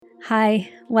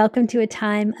Hi, welcome to a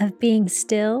time of being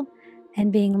still and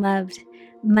being loved.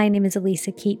 My name is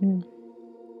Elisa Keaton.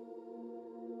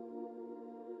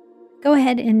 Go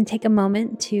ahead and take a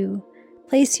moment to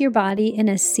place your body in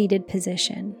a seated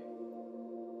position.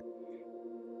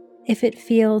 If it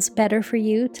feels better for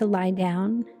you to lie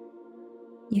down,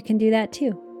 you can do that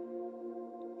too.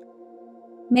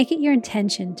 Make it your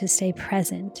intention to stay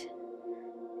present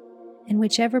in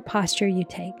whichever posture you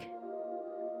take.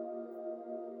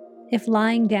 If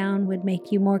lying down would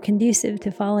make you more conducive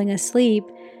to falling asleep,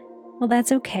 well,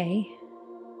 that's okay.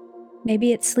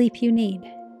 Maybe it's sleep you need.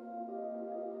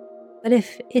 But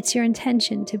if it's your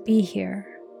intention to be here,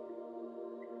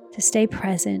 to stay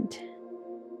present,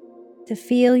 to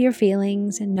feel your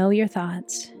feelings and know your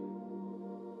thoughts,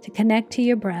 to connect to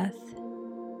your breath,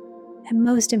 and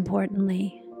most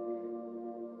importantly,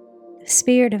 the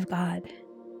Spirit of God,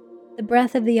 the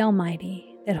breath of the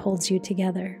Almighty that holds you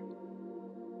together,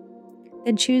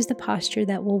 then choose the posture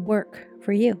that will work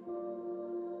for you.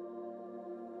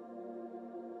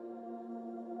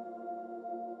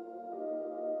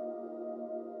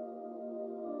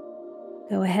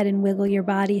 Go ahead and wiggle your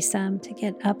body some to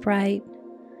get upright.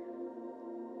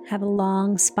 Have a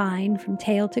long spine from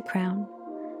tail to crown.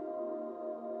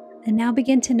 And now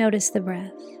begin to notice the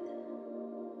breath.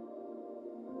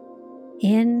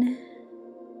 In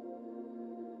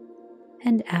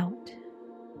and out.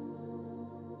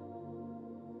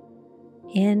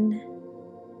 In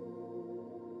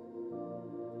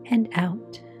and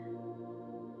out.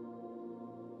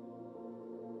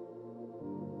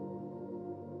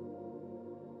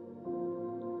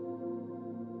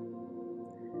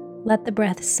 Let the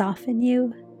breath soften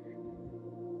you,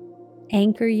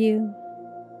 anchor you,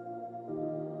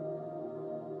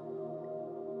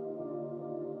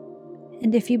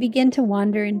 and if you begin to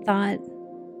wander in thought,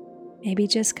 maybe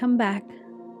just come back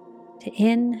to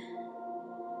in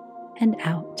and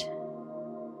out.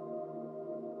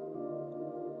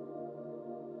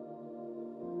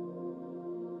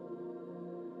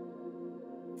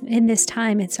 In this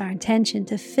time, it's our intention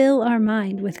to fill our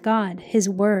mind with God, His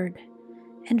Word,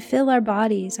 and fill our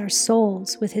bodies, our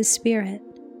souls, with His Spirit.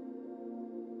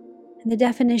 And the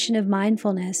definition of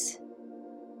mindfulness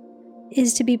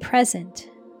is to be present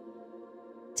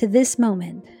to this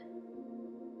moment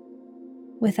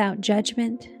without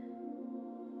judgment,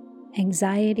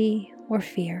 anxiety, or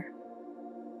fear.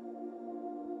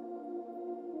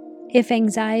 If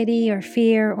anxiety or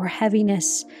fear or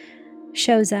heaviness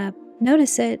shows up,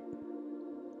 notice it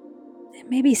and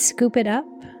maybe scoop it up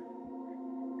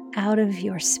out of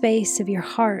your space of your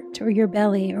heart or your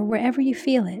belly or wherever you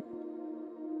feel it.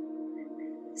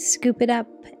 Scoop it up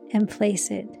and place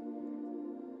it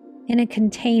in a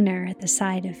container at the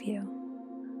side of you,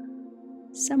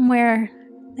 somewhere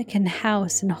that can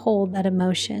house and hold that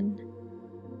emotion,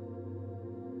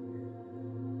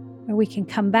 where we can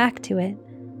come back to it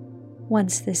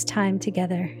once this time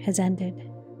together has ended.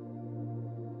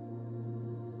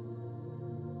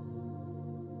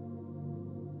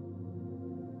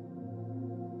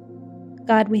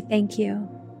 God, we thank you.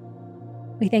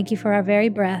 We thank you for our very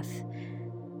breath.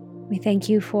 We thank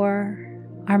you for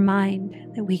our mind,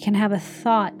 that we can have a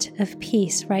thought of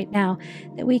peace right now,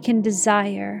 that we can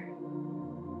desire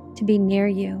to be near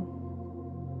you.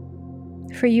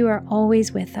 For you are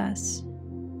always with us.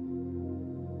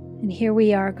 And here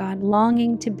we are, God,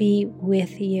 longing to be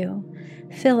with you.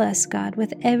 Fill us, God,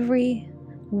 with every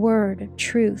word of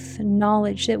truth and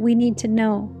knowledge that we need to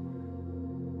know,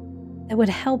 that would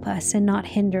help us and not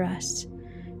hinder us.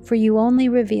 For you only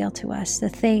reveal to us the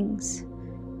things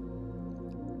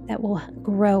that will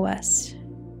grow us,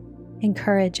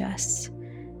 encourage us,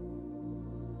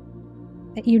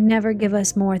 that you never give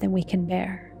us more than we can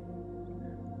bear.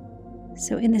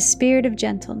 So in the spirit of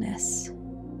gentleness,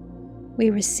 we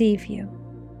receive you.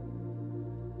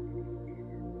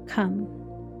 Come.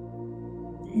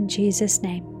 In Jesus'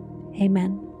 name,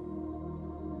 amen.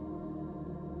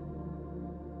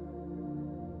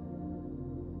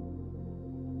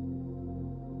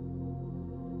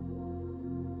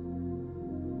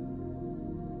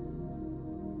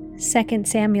 Second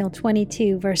Samuel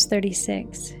 22, verse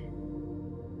 36.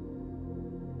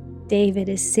 David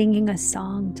is singing a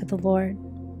song to the Lord.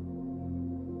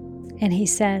 And he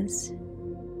says,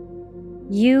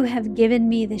 "You have given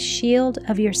me the shield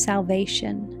of your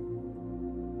salvation,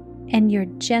 and your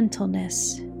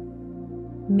gentleness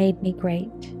made me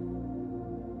great."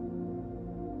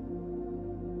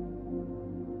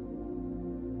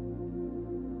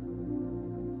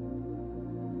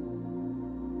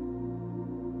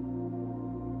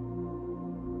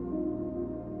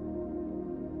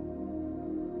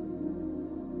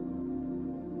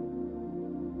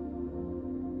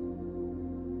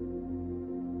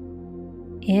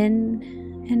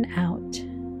 in and out.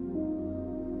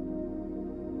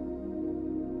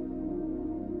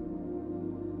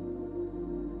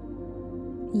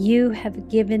 You have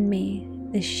given me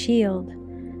the shield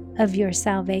of your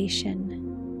salvation,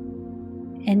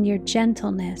 and your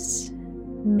gentleness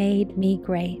made me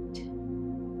great.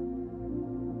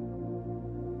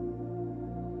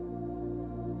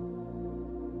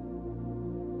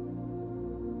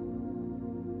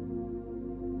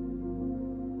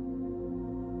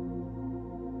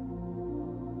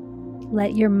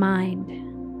 Let your mind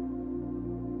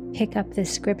pick up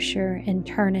this scripture and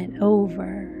turn it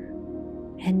over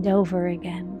and over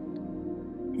again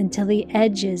until the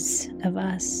edges of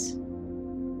us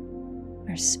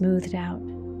are smoothed out.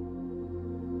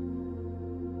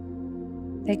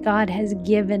 That God has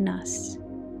given us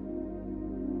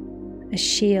a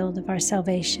shield of our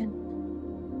salvation.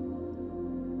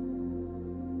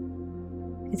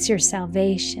 It's your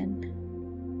salvation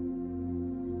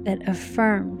that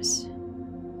affirms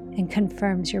and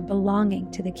confirms your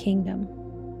belonging to the kingdom.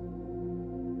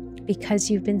 Because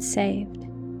you've been saved,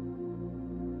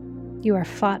 you are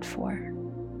fought for,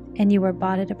 and you were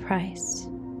bought at a price.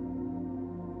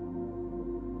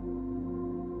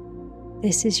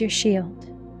 This is your shield.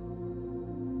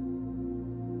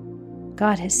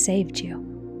 God has saved you.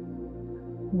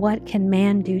 What can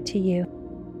man do to you?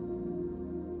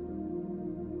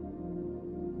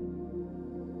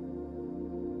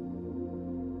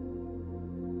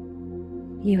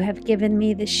 You have given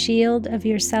me the shield of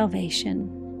your salvation,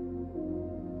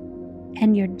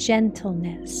 and your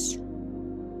gentleness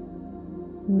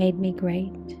made me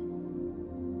great.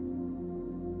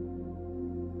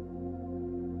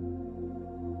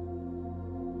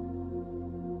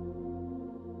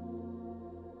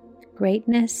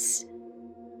 Greatness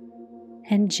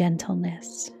and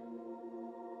gentleness.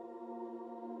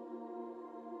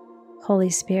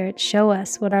 Holy Spirit, show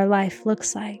us what our life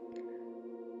looks like.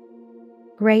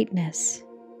 Greatness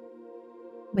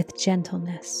with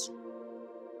gentleness.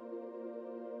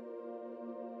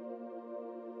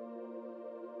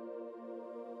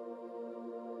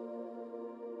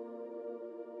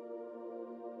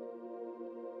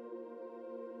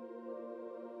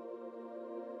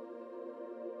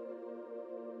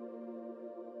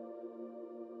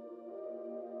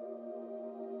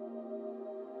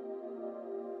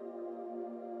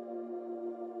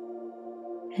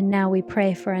 And now we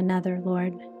pray for another,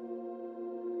 Lord.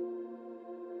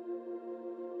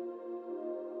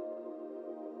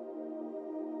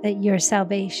 That your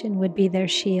salvation would be their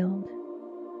shield,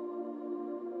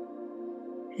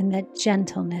 and that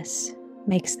gentleness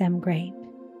makes them great.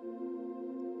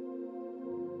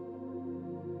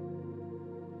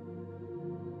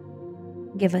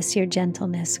 Give us your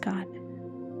gentleness, God.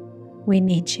 We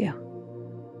need you.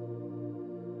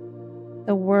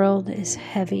 The world is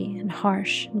heavy and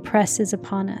harsh and presses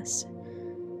upon us.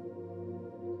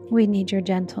 We need your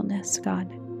gentleness, God.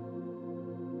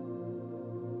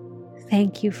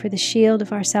 Thank you for the shield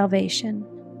of our salvation.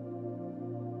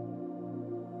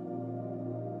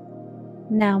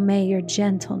 Now may your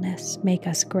gentleness make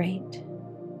us great.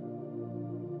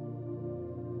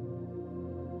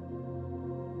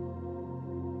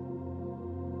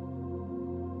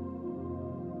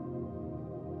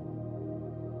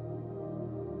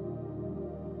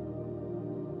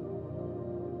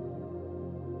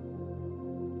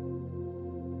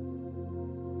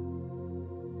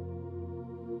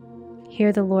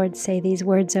 Hear the Lord say these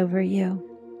words over you.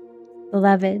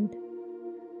 Beloved,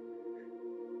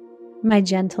 my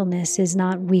gentleness is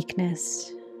not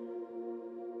weakness.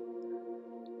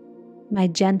 My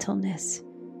gentleness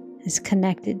is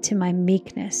connected to my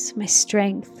meekness, my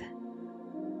strength.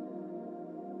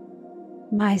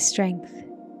 My strength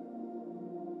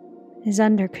is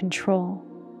under control.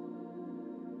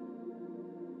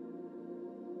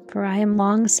 For I am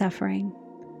long-suffering,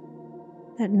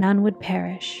 that none would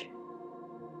perish,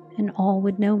 and all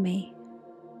would know me.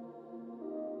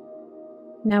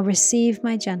 Now receive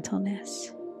my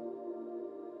gentleness.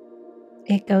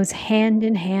 It goes hand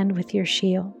in hand with your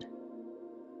shield.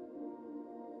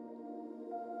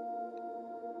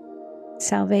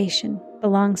 Salvation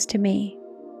belongs to me,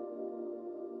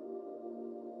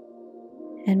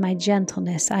 and my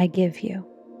gentleness I give you.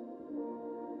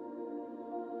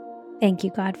 Thank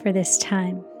you, God, for this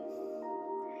time.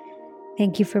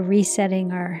 Thank you for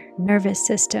resetting our nervous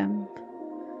system,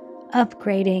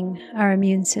 upgrading our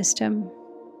immune system,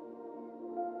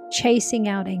 chasing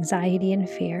out anxiety and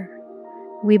fear.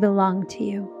 We belong to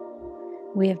you.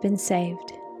 We have been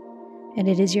saved, and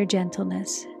it is your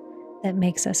gentleness that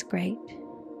makes us great.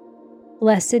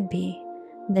 Blessed be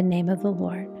the name of the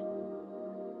Lord.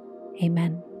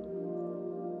 Amen.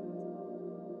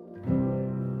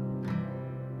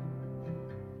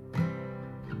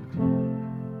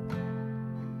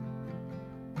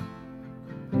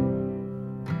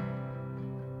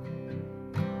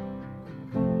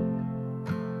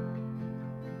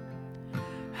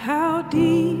 How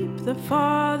deep the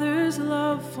Father's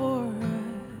love for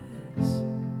us,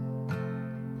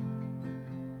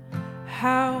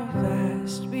 how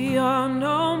vast beyond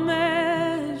all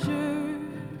measure,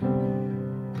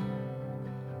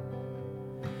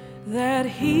 that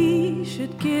He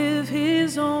should give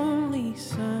His only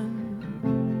Son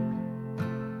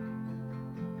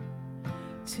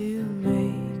to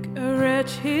make a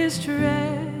wretch His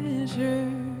treasure.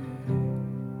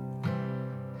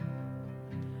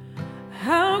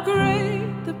 How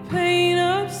great the pain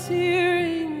of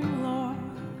searing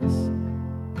loss!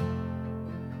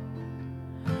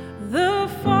 The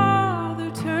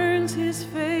Father turns His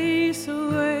face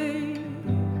away,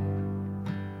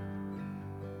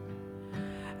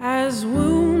 as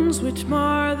wounds which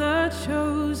mar the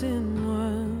chosen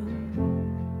one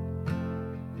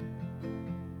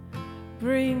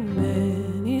bring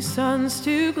many sons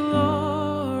to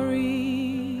glory.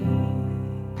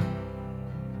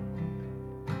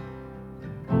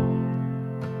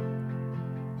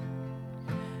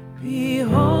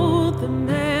 Behold the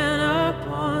man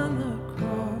upon the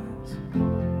cross,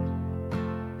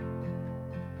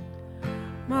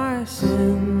 my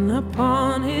sin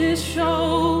upon His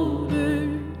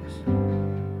shoulders.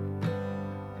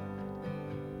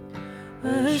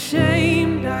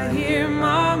 Ashamed, I hear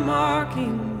my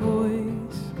mocking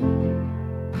voice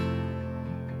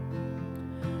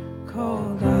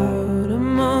called out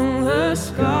among the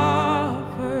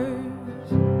scoffers.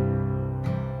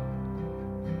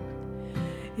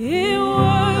 It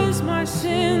was my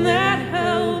sin that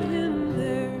held Him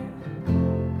there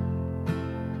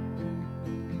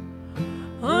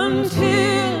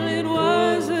until it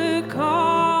was accomplished.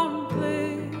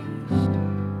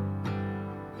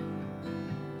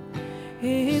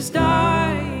 His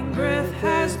dying breath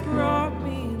has brought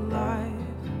me life.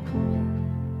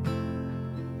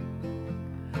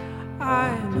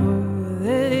 I know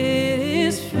that it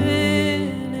is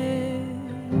finished.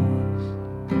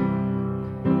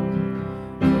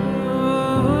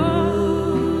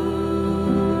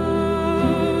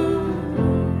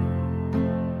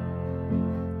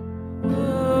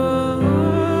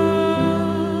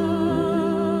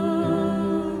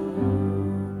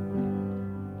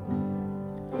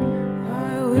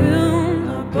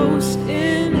 Boast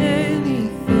in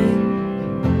anything,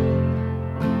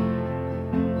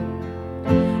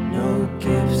 no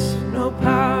gifts, no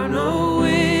power, no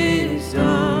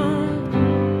wisdom,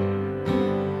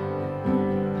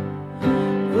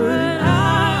 but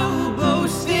I will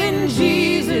boast in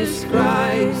Jesus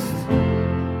Christ,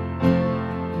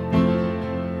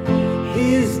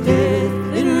 His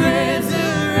death and resurrection.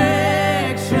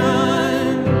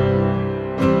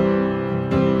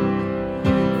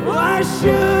 Why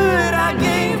should I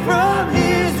gain from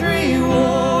His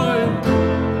reward?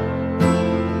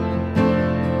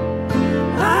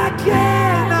 I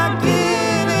cannot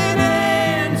give an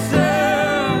answer,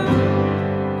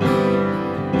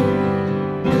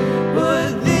 but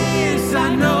this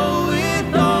I know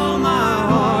with all my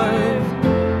heart: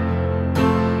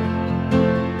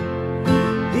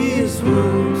 His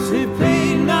wounds have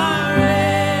paid my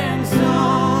ransom.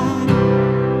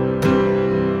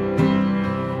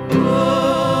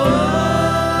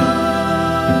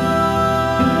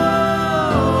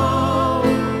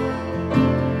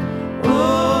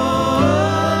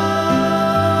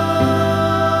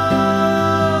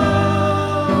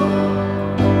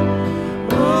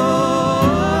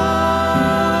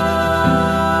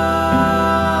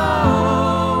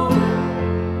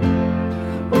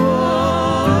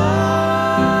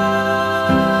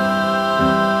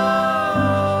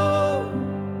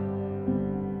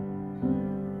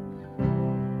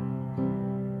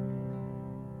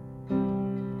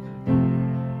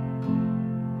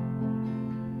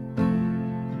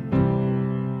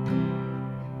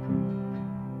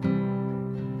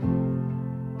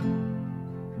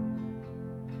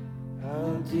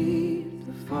 How deep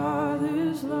the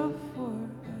Father's love